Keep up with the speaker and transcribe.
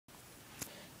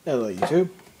Hello YouTube.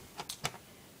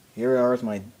 Here we are with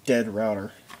my dead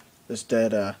router. This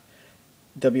dead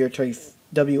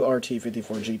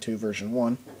WRT54G2 version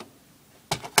 1.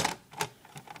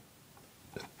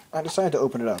 I decided to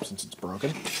open it up since it's broken.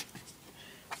 It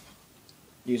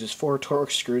uses 4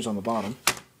 Torx screws on the bottom.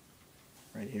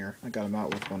 Right here. I got them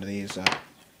out with one of these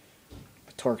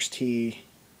Torx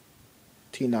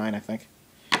T9, I think.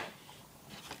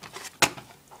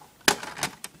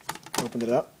 Opened it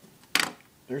up.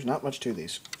 There's not much to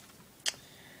these.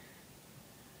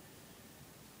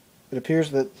 It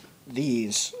appears that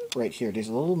these right here, these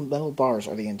little metal bars,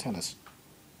 are the antennas.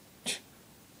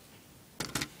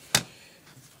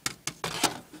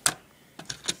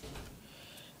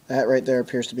 That right there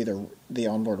appears to be the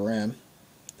onboard RAM,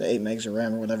 the 8 megs of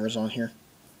RAM or whatever is on here.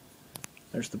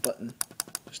 There's the button,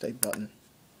 just a button.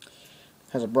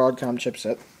 Has a Broadcom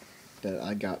chipset that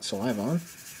I got saliva on.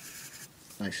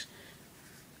 Nice.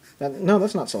 No,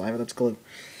 that's not saliva, that's glue.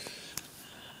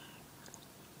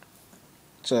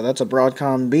 So that's a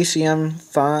Broadcom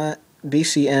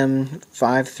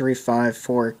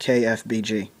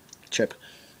BCM5354KFBG chip.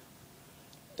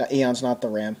 That Eon's not the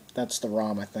RAM. That's the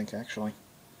ROM, I think, actually.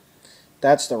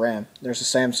 That's the RAM. There's a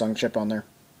Samsung chip on there.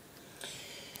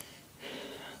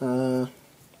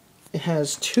 It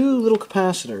has 2 little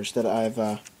capacitors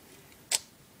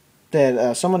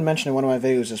that someone mentioned in one of my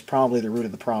videos is probably the root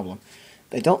of the problem.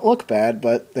 They don't look bad,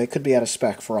 but they could be out of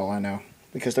spec for all I know.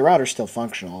 Because the router's still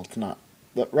functional. It's not.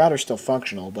 The router's still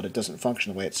functional, but it doesn't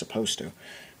function the way it's supposed to.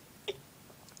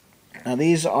 Now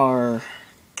these are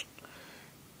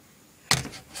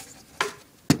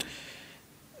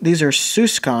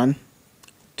Suscon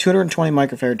 220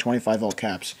 microfarad 25 volt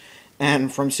caps.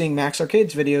 And from seeing Max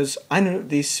Arcade's videos, I know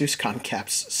these Suscon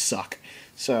caps suck.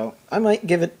 So I might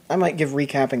give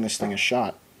recapping this thing a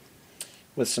shot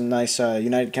with some nice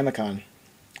United Chemicon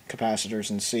capacitors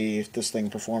and see if this thing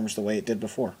performs the way it did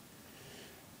before.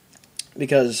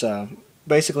 Because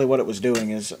basically what it was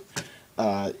doing is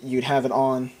you'd have it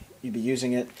on, you'd be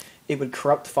using it, it would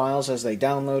corrupt files as they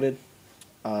downloaded.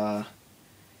 It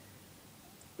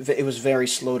was very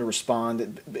slow to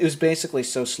respond. It was basically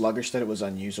so sluggish that it was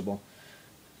unusable.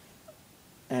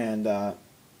 And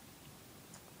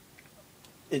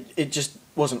it just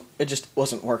wasn't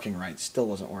working right. Still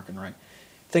wasn't working right.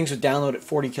 Things would download at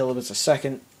 40 kilobits a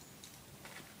second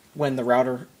when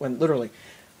literally,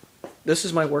 this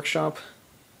is my workshop,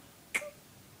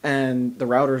 and the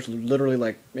router's literally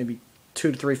like maybe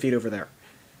 2 to 3 feet over there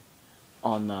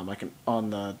on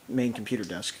the main computer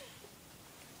desk.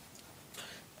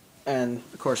 And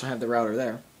of course I have the router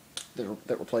there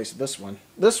that replaced this one.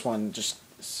 This one just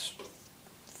is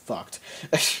fucked.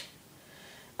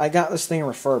 I got this thing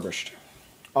refurbished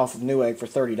off of Newegg for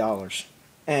 $30,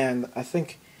 and I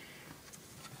think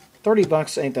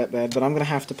 $30 ain't that bad, but I'm gonna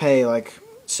have to pay like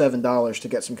 $7 to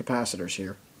get some capacitors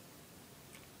here.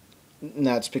 And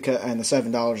that's because, and the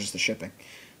 $7 is the shipping.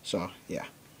 So yeah.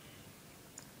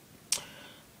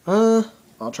 I'll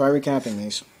try recapping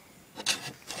these.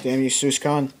 Damn you,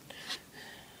 Suscon.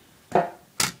 Oh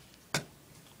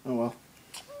well.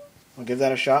 I'll give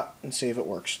that a shot and see if it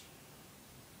works.